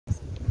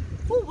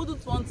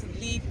wouldn't want to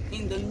live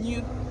in the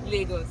new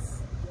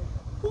Lagos?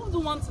 Who would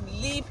want to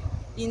live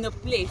in a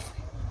place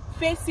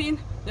facing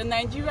the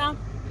Nigerian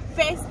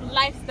first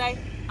lifestyle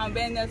and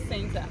wellness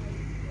center?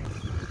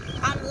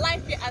 I'm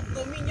live here at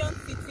Dominion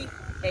City,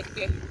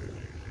 Epe.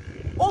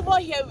 Over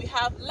here we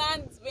have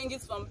land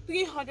ranges from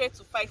 300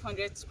 to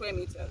 500 square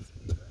meters.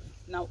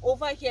 Now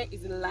over here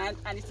is the land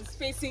and it is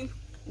facing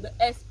the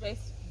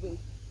expressway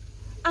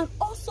and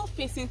also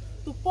facing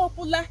the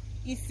popular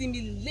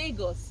Isimi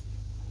Lagos.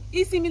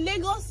 Isimi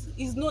Lagos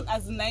is known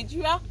as the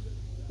Nigeria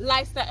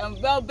lifestyle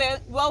and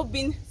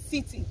well-being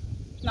city.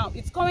 Now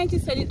it's currently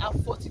selling at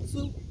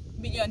 42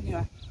 million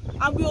naira,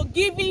 and we are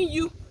giving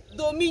you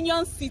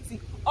Dominion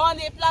City on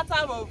a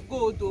platter of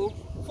gold though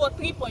for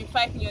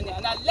 3.5 million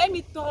naira. Now let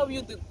me tell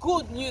you the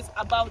good news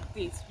about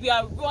this. We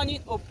are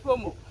running a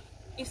promo.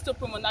 It's a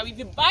promo. Now if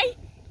you buy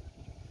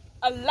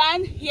a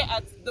land here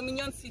at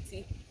Dominion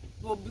City,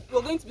 we're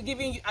going to be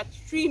giving you at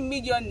 3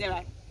 million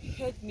naira.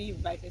 Heard me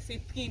right, I say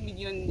 3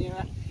 million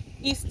naira.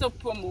 Easter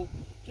promo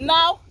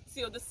now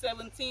till the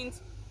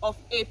 17th of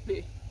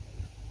April.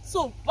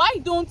 So why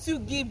don't you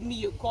give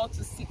me a call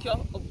to secure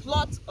a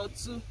plot or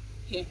two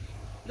here?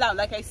 Now,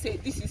 like I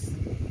said, this is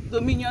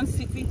Dominion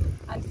City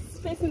and it's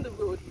facing the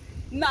road.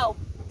 Now,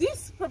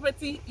 this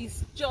property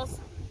is just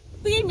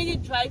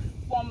 3-minute drive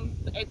from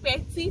the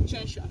Epe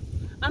T-Junction,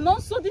 and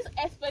also this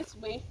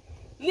expressway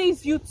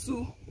leads you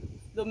to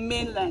the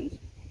mainland.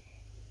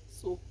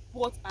 So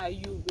what are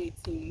you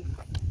waiting?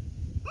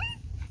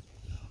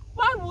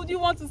 Why would you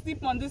want to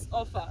sleep on this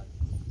offer?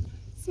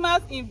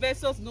 Smart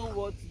investors know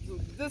what to do.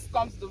 This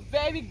comes to the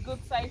very good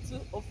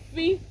title of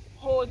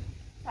Freehold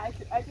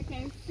title. As you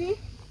can see,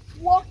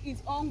 work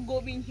is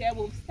ongoing here.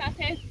 We've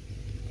started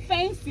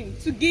fencing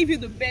to give you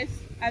the best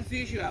as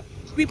usual.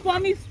 We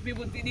promise we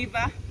will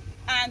deliver,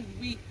 and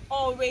we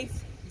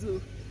always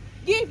do.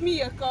 Give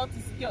me a call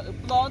to secure a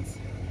plot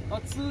or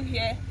two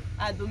here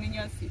at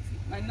Dominion City.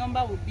 My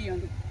number will be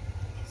on the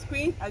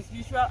screen as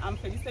usual. I'm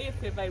Felicia, your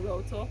favorite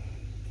realtor.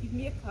 Give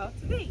me a call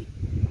today.